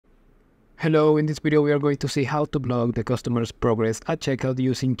Hello, in this video we are going to see how to block the customer's progress at checkout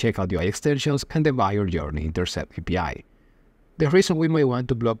using Checkout UI Extensions and the Buyer Intercept API. The reason we may want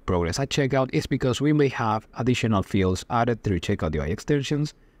to block progress at checkout is because we may have additional fields added through Checkout UI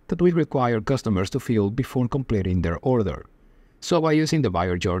Extensions that will require customers to fill before completing their order. So by using the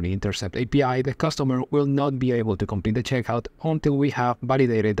Buyer Intercept API, the customer will not be able to complete the checkout until we have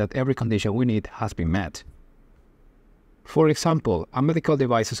validated that every condition we need has been met. For example, a medical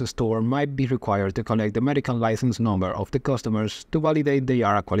devices store might be required to collect the medical license number of the customers to validate they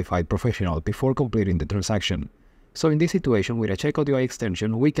are a qualified professional before completing the transaction. So in this situation, with a Checkout UI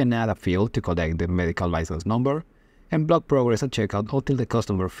extension, we can add a field to collect the medical license number and block progress at checkout until the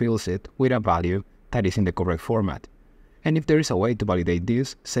customer fills it with a value that is in the correct format. And if there is a way to validate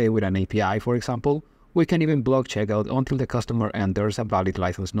this, say with an API for example, we can even block checkout until the customer enters a valid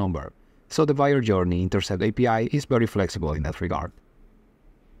license number. So the Buyer Intercept API is very flexible in that regard.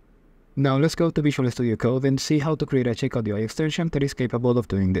 Now let's go to Visual Studio Code and see how to create a Checkout UI extension that is capable of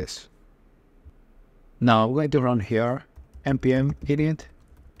doing this. Now I'm going to run here npm init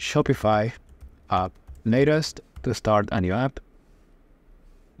Shopify app latest to start a new app.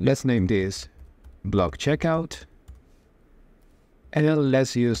 Let's name this block checkout, and then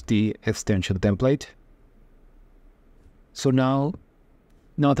let's use the extension template. So now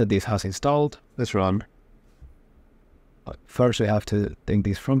that this has installed, let's run. First we have to take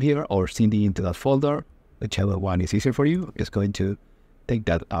this from here or cd into that folder, whichever one is easier for you. It's going to take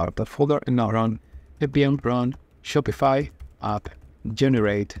that out of that folder and now run npm run Shopify app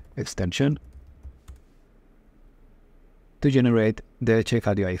generate extension to generate the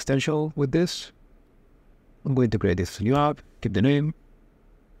Checkout UI extension. With this, I'm going to create this new app, keep the name.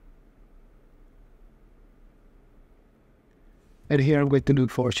 And here I'm going to look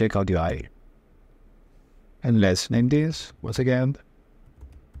for Checkout UI. And let's name this, once again,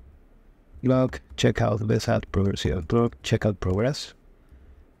 block checkout, let's add progress here, block checkout progress.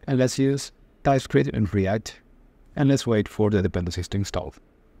 And let's use TypeScript and React. And let's wait for the dependencies to install.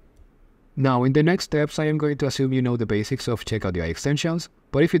 Now in the next steps, I am going to assume you know the basics of Checkout UI extensions,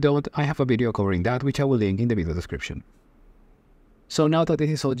 but if you don't, I have a video covering that which I will link in the video description. So now that this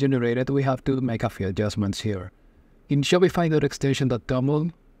is all generated, we have to make a few adjustments here. In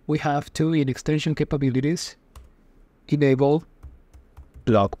Shopify.extension.toml, we have two in-extension capabilities. Enable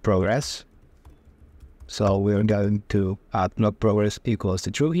block progress. So we're going to add block progress equals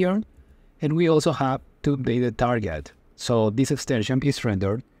to true here. And we also have to update the target. So this extension is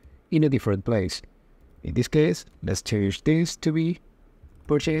rendered in a different place. In this case, let's change this to be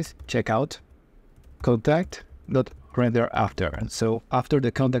purchase checkout contact dot render after. So after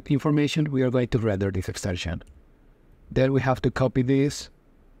the contact information, we are going to render this extension. Then we have to copy this,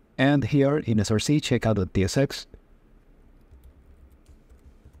 and here in src checkout.tsx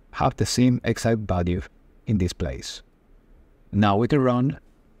have the same exact value in this place. Now we can run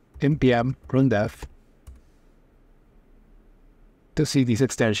npm run dev to see this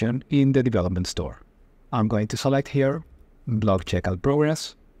extension in the development store. I'm going to select here block checkout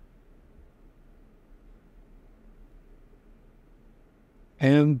progress.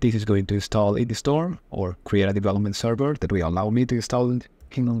 And this is going to install in the store or create a development server that will allow me to install it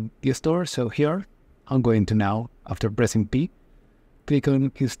in the store. So here, I'm going to now, after pressing P, click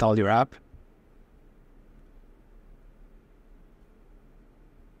on install your app.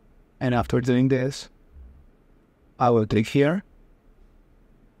 And after doing this, I will click here.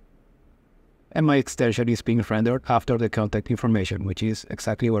 And my extension is being rendered after the contact information, which is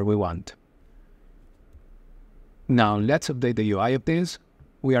exactly where we want. Now let's update the UI of this.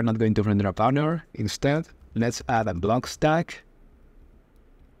 We are not going to render a banner. Instead, let's add a block stack.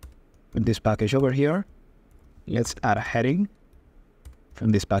 From this package over here, let's add a heading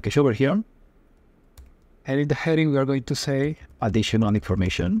from this package over here. And in the heading, we are going to say additional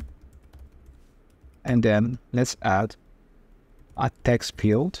information. And then let's add a text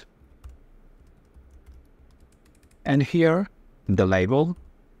field. And here, the label,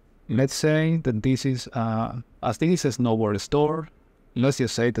 let's say that this is, as this is a snowboard store, let's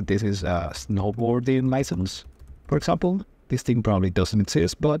just say that this is a snowboarding license. For example, this thing probably doesn't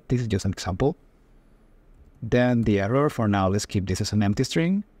exist, but this is just an example. Then the error, for now, let's keep this as an empty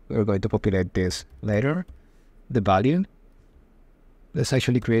string. We're going to populate this later. The value, let's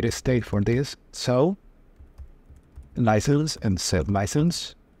actually create a state for this. So, license and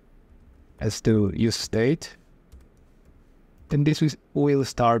self-license as to use state. And this will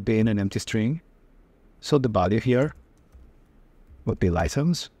start being an empty string. So the value here would be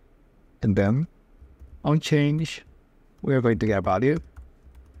license. And then on change, we are going to get a value.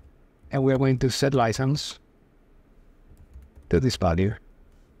 And we are going to set license to this value.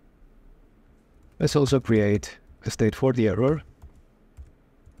 Let's also create a state for the error.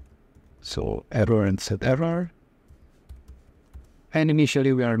 So error and set error. And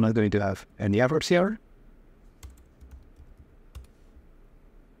initially we are not going to have any errors here.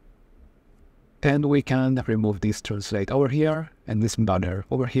 And we can remove this translate over here and this banner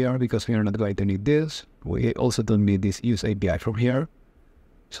over here because we are not going to need this. We also don't need this use API from here.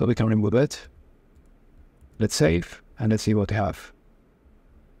 So we can remove it. Let's save and let's see what we have.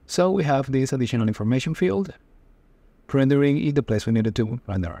 So we have this additional information field rendering in the place we needed to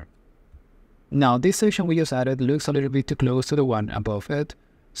render. Now this section we just added looks a little bit too close to the one above it.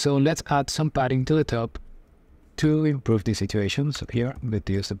 So let's add some padding to the top to improve the situation. So here I'm going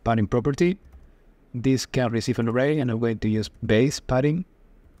to use the padding property. This can receive an array and I'm going to use base padding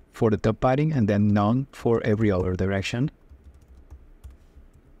for the top padding and then none for every other direction.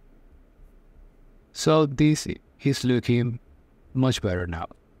 So this is looking much better now.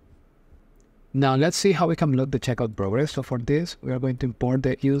 Now let's see how we can log the checkout progress. So for this, we are going to import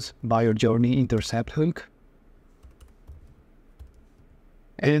the use buyer journey intercept hook.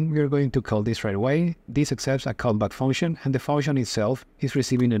 And we are going to call this right away. This accepts a callback function and the function itself is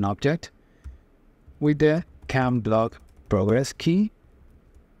receiving an object with the can block progress key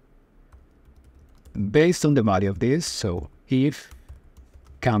based on the value of this. So if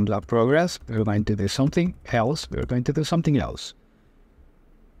can block progress, we're going to do something else, we're going to do something else.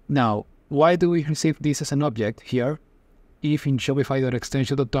 Now, why do we receive this as an object here if in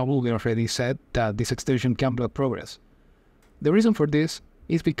Shopify.extension.toml we already said that this extension can block progress? The reason for this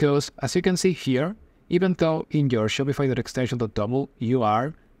is because, as you can see here, even though in your Shopify.extension.toml you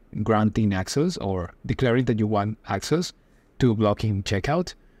are granting access or declaring that you want access to blocking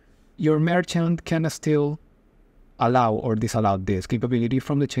checkout, your merchant can still allow or disallow this capability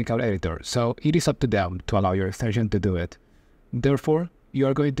from the checkout editor. So it is up to them to allow your extension to do it. Therefore, you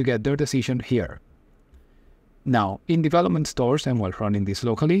are going to get their decision here. Now, in development stores and while running this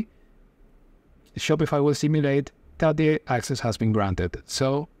locally, Shopify will simulate that the access has been granted.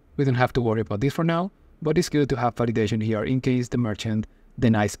 So we don't have to worry about this for now, but it's good to have validation here in case the merchant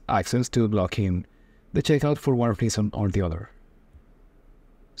denies access to blocking the checkout for one reason or the other.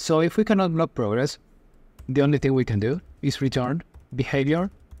 So if we cannot block progress, the only thing we can do is return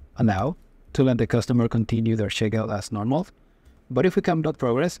behavior allow to let the customer continue their checkout as normal. But if we can block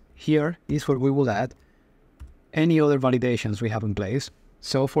progress, here is where we will add any other validations we have in place.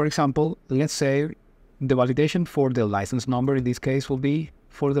 So for example, let's say the validation for the license number in this case will be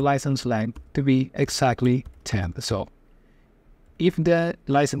for the license length to be exactly 10. So if the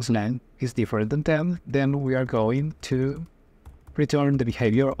license length is different than 10, then we are going to return the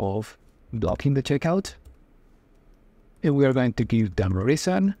behavior of blocking the checkout. And we are going to give them a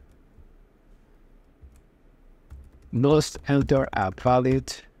reason. Must enter a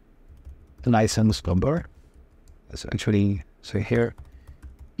valid license number. That's actually, so here,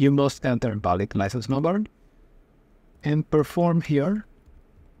 you must enter valid license number. And perform here.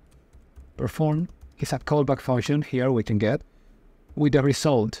 Perform is a callback function here we can get with the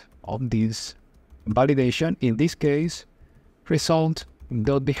result of this validation. In this case,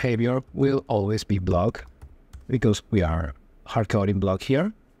 result.behavior will always be block because we are hard-coding block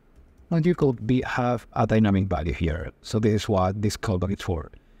here. And you could have a dynamic value here. So this is what this callback is for.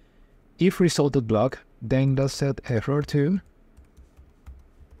 If result.block, then let's set error to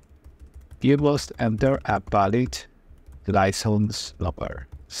you must enter a valid license number.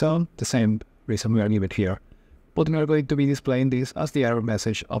 So the same reason we are given here, but we are going to be displaying this as the error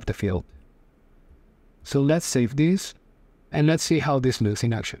message of the field. So let's save this and let's see how this looks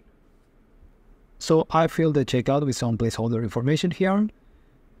in action. So I filled the checkout with some placeholder information here.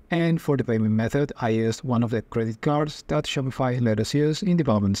 And for the payment method, I used one of the credit cards that Shopify let us use in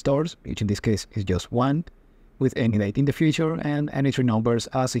development stores, which in this case is just one, with any date in the future and any three numbers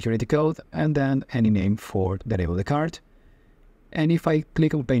as security code, and then any name for the name of the card. And if I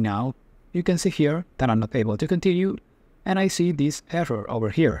click on Pay Now, you can see here that I'm not able to continue, and I see this error over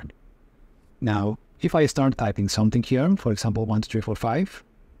here. Now, if I start typing something here, for example, 1, 2, 3, 4, 5,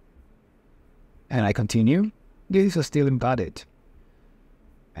 and I continue, this is still invalid.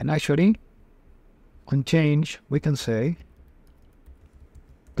 And actually, on change, we can say,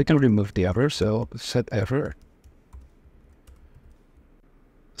 we can remove the error, so set error.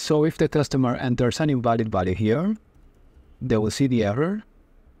 So if the customer enters an invalid value here, they will see the error.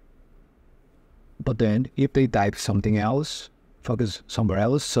 But then if they type something else, focus somewhere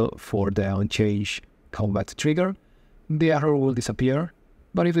else, so for the on-change callback trigger, the error will disappear.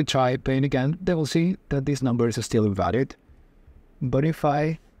 But if they try paying again, they will see that this number is still invalid. But if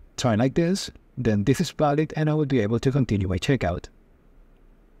I try like this, then this is valid and I will be able to continue my checkout.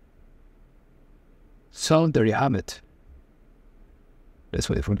 So there you have it. Let's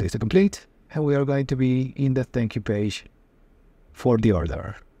wait for this to complete, and we are going to be in the thank you page for the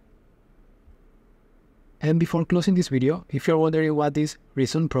order. And before closing this video, if you're wondering what this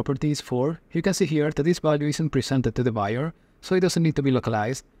reason property is for, you can see here that this value isn't presented to the buyer, so it doesn't need to be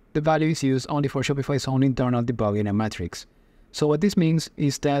localized. The value is used only for Shopify's own internal debugging and metrics. So what this means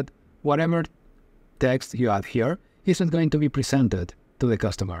is that whatever text you add here isn't going to be presented to the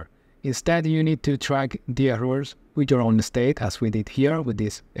customer. Instead, you need to track the errors with your own state, as we did here with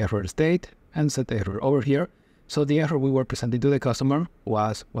this error state, and set the error over here. So the error we were presenting to the customer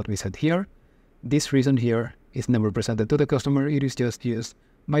was what we said here. This reason here is never presented to the customer. It is just used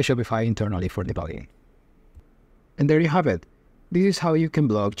by Shopify internally for debugging. And there you have it. This is how you can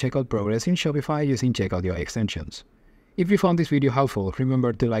blog checkout progress in Shopify using Checkout UI extensions. If you found this video helpful,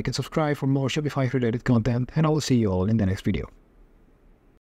 remember to like and subscribe for more Shopify related content, and I will see you all in the next video.